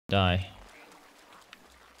die.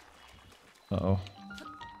 Uh-oh.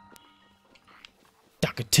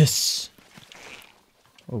 Docatus!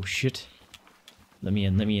 Oh shit. Let me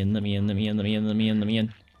in, let me in, let me in, let me in, let me in, let me in, let me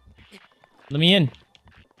in. Let me in!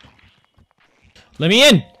 Let me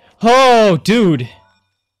in! Oh, dude!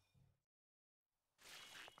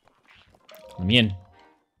 Let me in.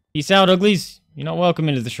 Peace out, uglies! You're not welcome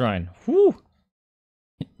into the shrine. Whew!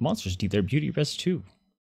 Monsters need their beauty rest too.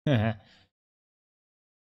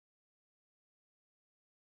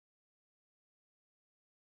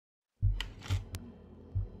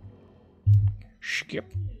 Skip.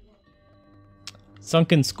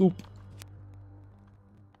 Sunken scoop.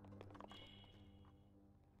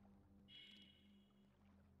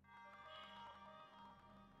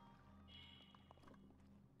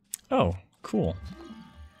 Oh, cool.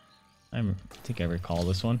 I think I recall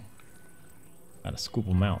this one. Gotta scoop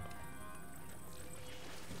them out.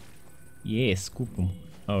 Yeah, scoop them.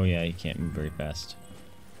 Oh yeah, you can't move very fast.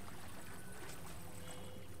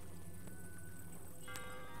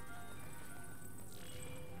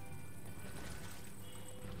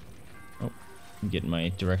 Oh, I'm getting my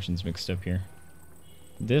directions mixed up here.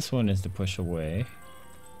 This one is to push away.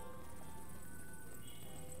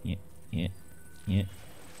 Yeah, yeah, yeah.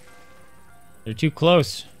 They're too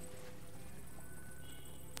close.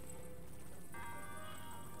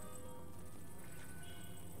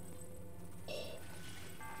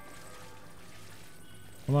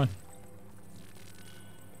 Come on.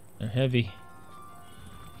 They're heavy.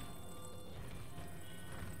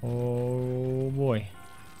 Oh boy.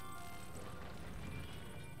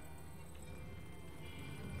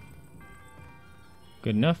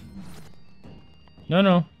 Good enough? No,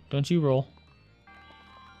 no. Don't you roll.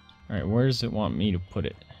 Alright, where does it want me to put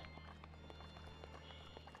it?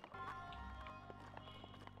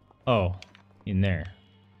 Oh, in there.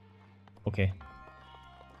 Okay.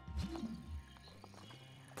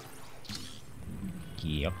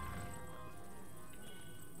 Yep.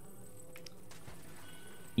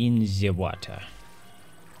 In the water.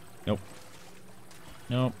 Nope.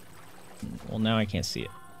 Nope. Well, now I can't see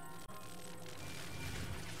it.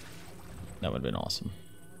 That would have been awesome.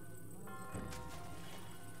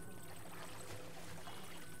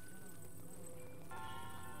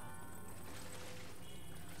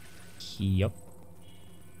 Yep.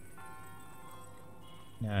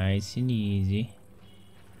 Nice and easy.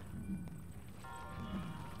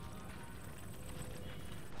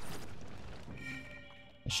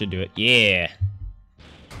 I should do it. Yeah.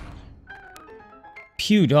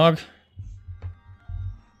 Pew, dog.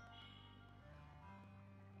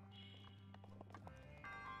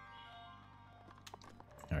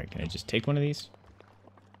 Alright, can I just take one of these?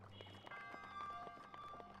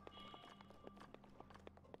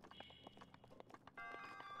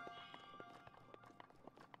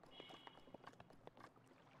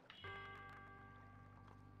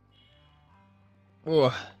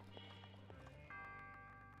 Ugh.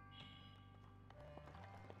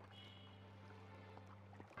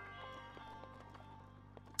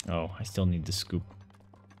 Oh, I still need the scoop.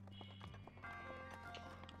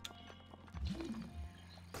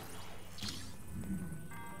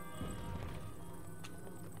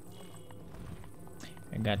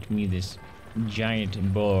 I got me this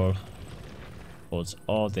giant bowl. Holds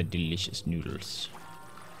all the delicious noodles.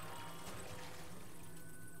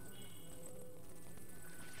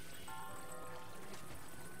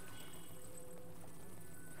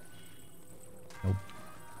 Nope.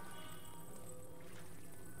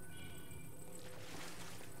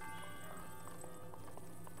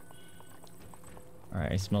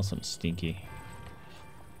 Alright, I smell something stinky.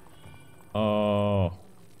 Oh.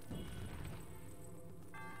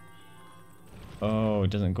 Oh, it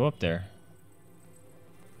doesn't go up there.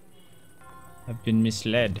 I've been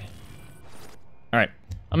misled. Alright,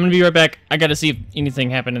 I'm gonna be right back. I gotta see if anything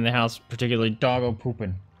happened in the house, particularly doggo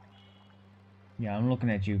pooping. Yeah, I'm looking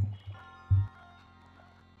at you.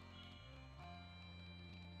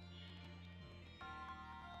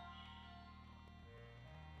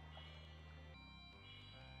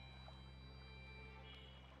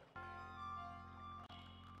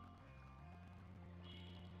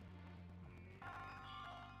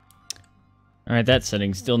 Alright, that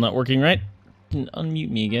setting's still not working right. Didn't unmute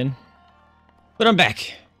me again. But I'm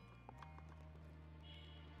back.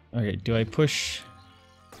 Okay, do I push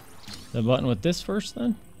the button with this first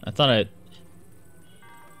then? I thought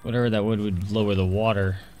whatever that would lower the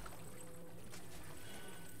water.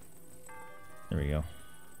 There we go.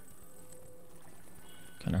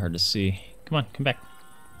 Kind of hard to see. Come on, come back.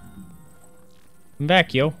 Come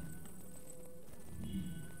back, yo.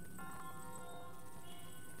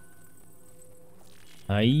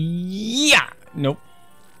 Yeah! Nope.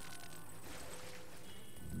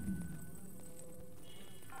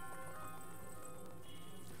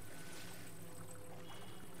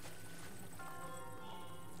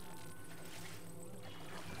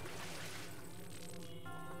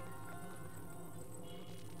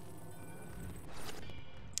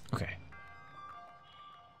 Okay.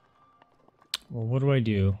 Well, what do I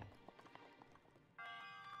do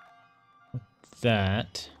with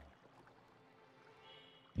that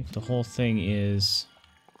if the whole thing is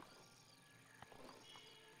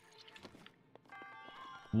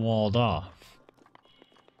walled off?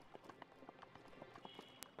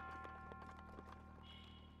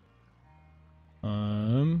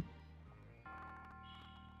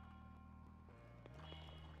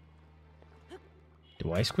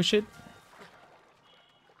 Do I squish it?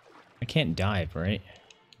 I can't dive, right?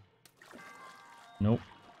 Nope.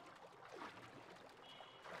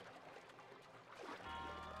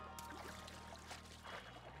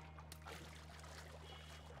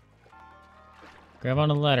 Grab on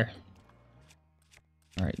the ladder.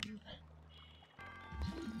 Alright.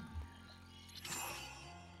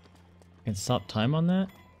 Can stop time on that?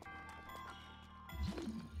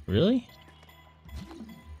 Really?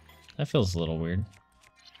 That feels a little weird.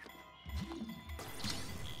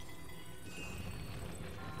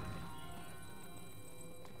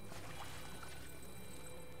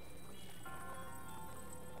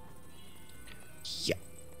 Yeah.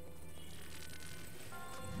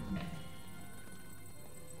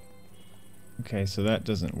 Okay, so that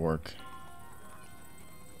doesn't work.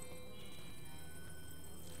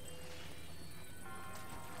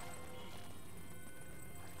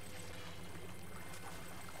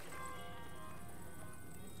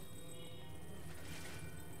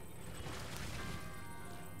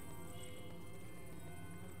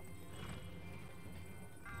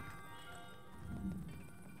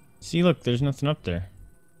 See, look, there's nothing up there.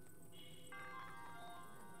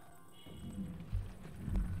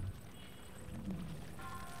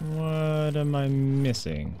 What am I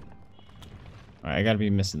missing? Alright, I gotta be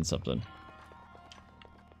missing something.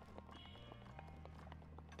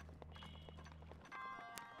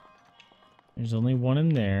 There's only one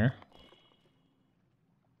in there.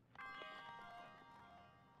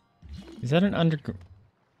 Is that an underground?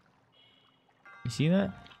 You see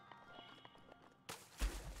that?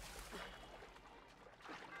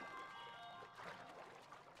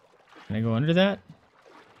 Can I go under that?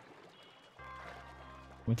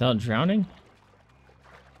 Without drowning?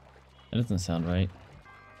 That doesn't sound right.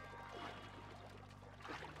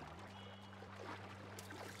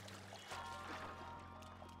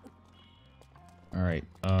 Alright,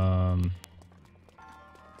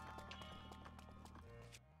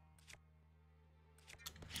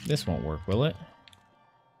 this won't work, will it?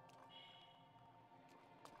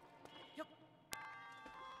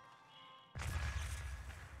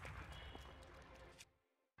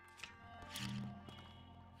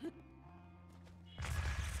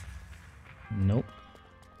 Nope.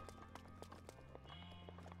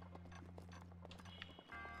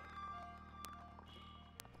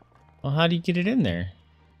 Well, how do you get it in there?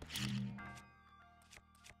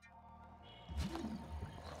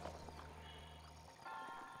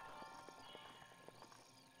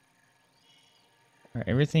 Alright,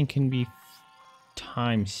 everything can be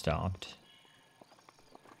time stopped.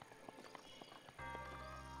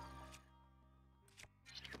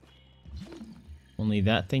 Only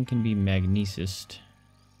that thing can be magnesist.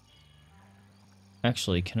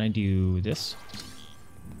 Actually, can I do this?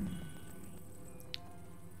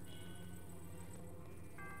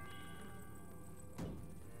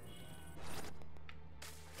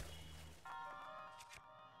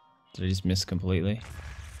 Did I just miss completely?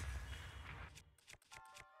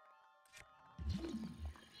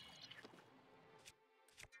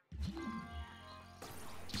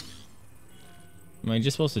 Am I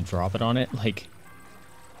just supposed to drop it on it? Like...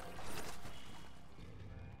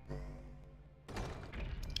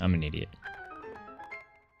 I'm an idiot.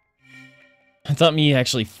 I thought me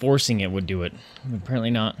actually forcing it would do it. Apparently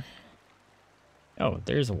not. Oh,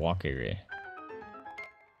 there's a walk area.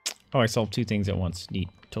 Oh, I solved two things at once. Neat.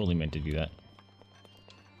 Totally meant to do that.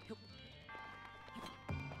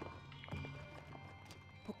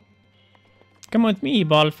 Come with me,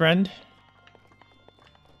 ball friend.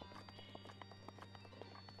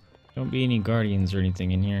 Don't be any guardians or anything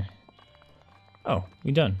in here. Oh,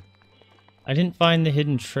 we done. I didn't find the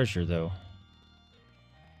hidden treasure, though.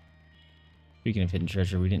 Speaking of hidden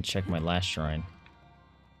treasure, we didn't check my last shrine.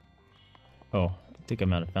 Oh, I think I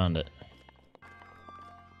might have found it.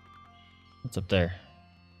 What's up there?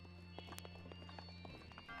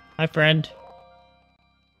 Hi, friend.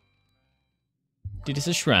 It is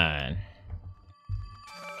a shrine.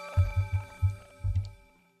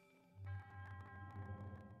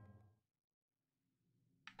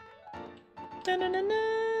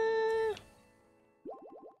 Da-na-na-na.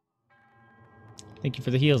 Thank you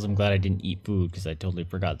for the heals. I'm glad I didn't eat food because I totally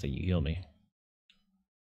forgot that you heal me.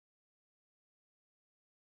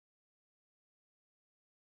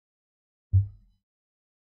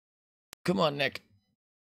 Come on, Nick.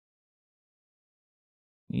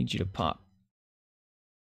 Need you to pop.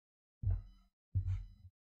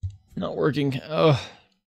 Not working. Oh,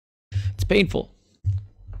 it's painful.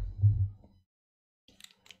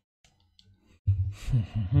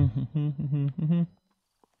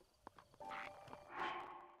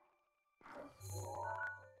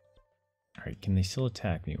 Alright, can they still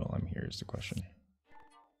attack me while I'm here is the question.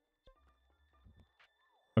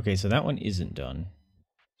 Okay, so that one isn't done.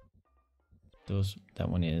 That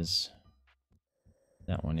one is.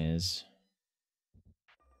 That one is.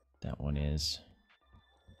 That one is.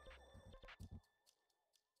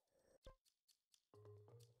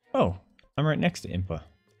 Oh, I'm right next to Impa.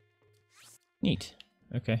 Neat.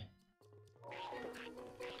 Okay.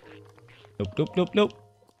 Nope, nope, nope, nope.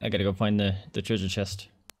 I gotta go find the treasure chest.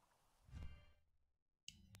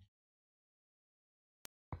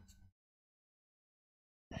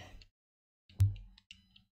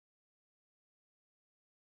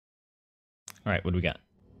 Alright, what do we got?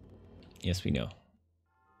 Yes, we know.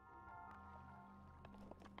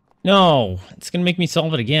 No! It's gonna make me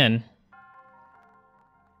solve it again.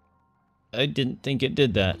 I didn't think it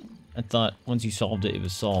did that. I thought once you solved it, it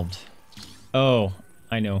was solved. Oh,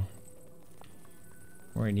 I know.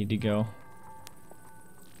 Where I need to go.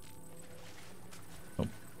 Oh,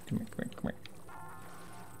 come here, come here, come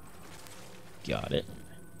here. Got it.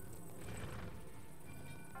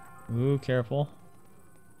 Ooh, careful.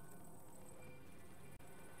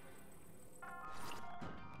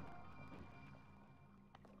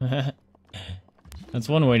 That's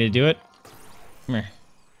one way to do it. Come here.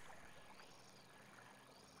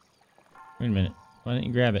 Wait a minute. Why don't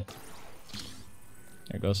you grab it?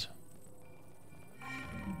 There it goes.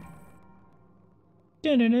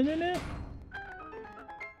 Da-na-na-na-na.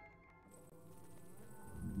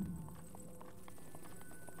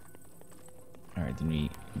 Alright, then we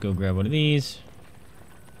go grab one of these.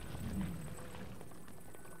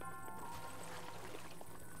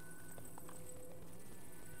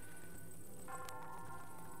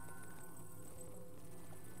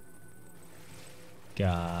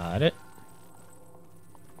 Got it.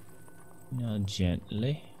 Now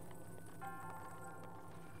gently.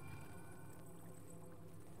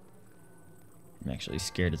 I'm actually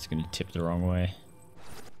scared it's going to tip the wrong way.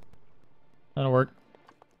 That'll work.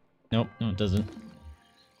 Nope, no it doesn't.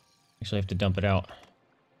 Actually I have to dump it out.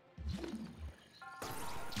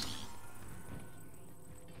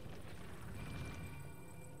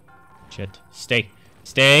 Shit. Stay.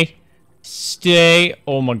 Stay. Stay.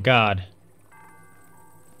 Oh my god.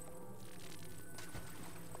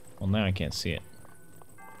 Well, now I can't see it.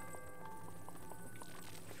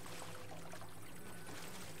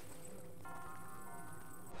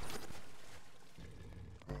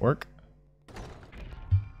 Work.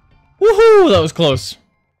 Woohoo! That was close.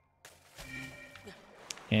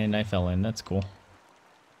 And I fell in. That's cool.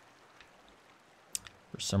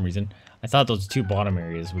 For some reason. I thought those two bottom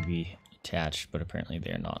areas would be attached, but apparently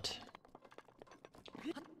they're not.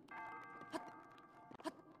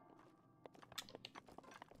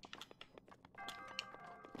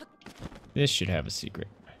 This should have a secret.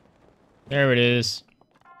 There it is.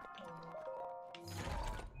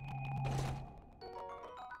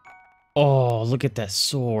 Oh, look at that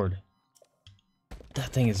sword.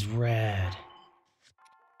 That thing is rad.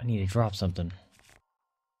 I need to drop something.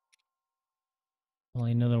 Well,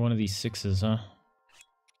 another one of these 6s, huh?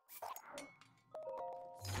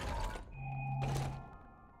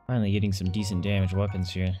 Finally getting some decent damage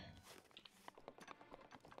weapons here.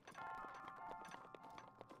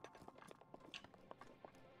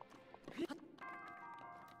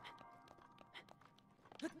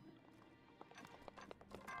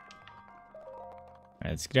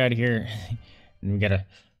 Alright, let's get out of here. And we gotta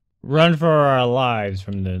run for our lives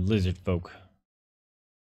from the lizard folk.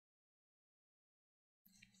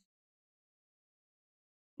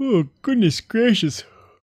 Oh, goodness gracious.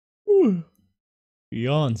 Ooh.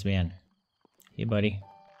 Yawns, man. Hey, buddy.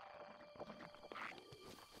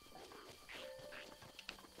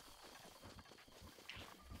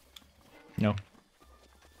 No.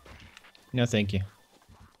 No, thank you.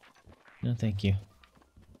 No, thank you.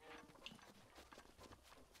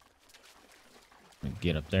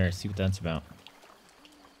 Get up there, see what that's about.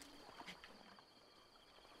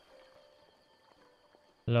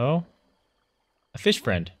 Hello? A fish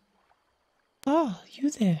friend. Ah, you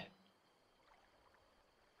there.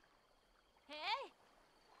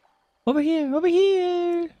 Over here, over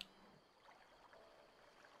here!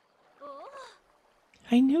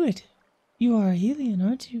 I knew it. You are a Hylian,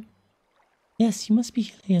 aren't you? Yes, you must be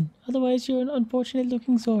Hylian. Otherwise, you're an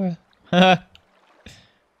unfortunate-looking Zora.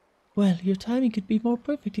 Well, your timing could be more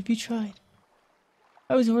perfect if you tried.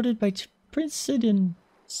 I was ordered by Prince Sidon.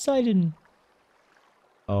 Sidon.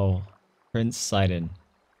 Oh, Prince Sidon.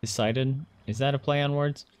 Is Sidon? Is that a play on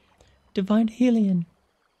words? Divine Hylian.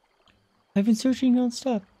 I've been searching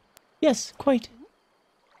non-stop. Yes, quite.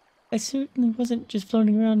 I certainly wasn't just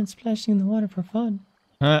floating around and splashing in the water for fun.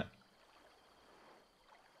 Huh?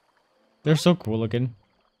 They're so cool looking.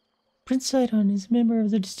 Prince Sidon is a member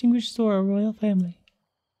of the distinguished Zora royal family.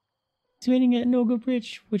 He's waiting at Noga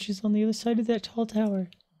Bridge, which is on the other side of that tall tower.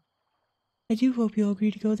 I do hope you'll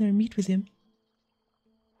agree to go there and meet with him.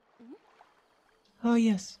 Oh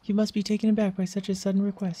yes, you must be taken aback by such a sudden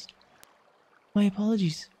request. My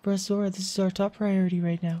apologies. For us Zora, this is our top priority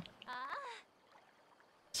right now.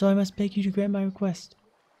 So I must beg you to grant my request.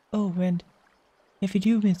 Oh, and if you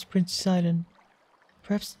do miss Prince Sidon,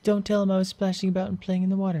 perhaps don't tell him I was splashing about and playing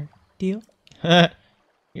in the water. Deal?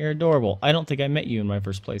 You're adorable. I don't think I met you in my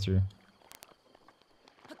first playthrough.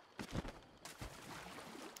 Go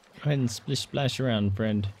ahead and splish splash around,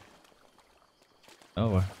 friend.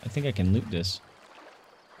 Oh, I think I can loot this.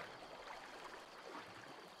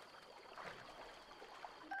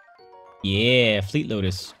 Yeah, Fleet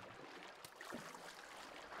Lotus.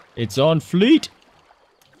 It's on fleet!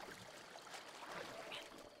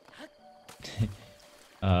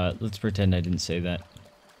 Let's pretend I didn't say that.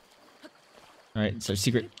 Alright, it's our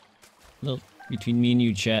secret. Little between me and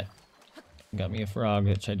you, chat. Got me a frog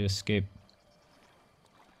that tried to escape.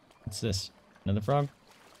 What's this? Another frog?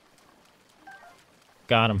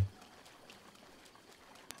 Got him.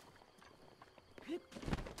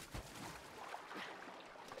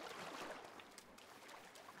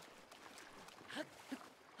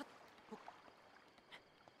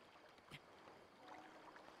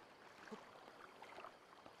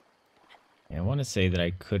 Yeah, I want to say that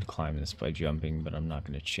I could climb this by jumping, but I'm not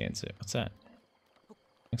going to chance it. What's that?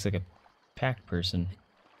 Looks like a pack person.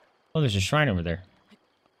 Oh, there's a shrine over there.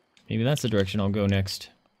 Maybe that's the direction I'll go next.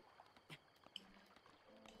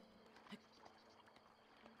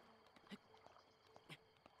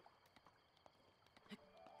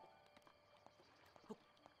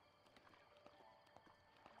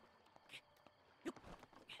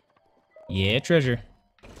 Yeah, treasure.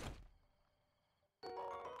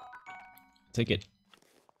 Take it.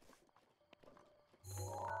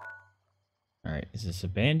 Alright, is this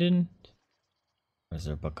abandoned? Or is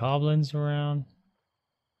there bokoblins around?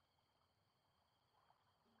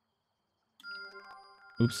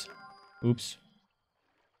 Oops. Oops.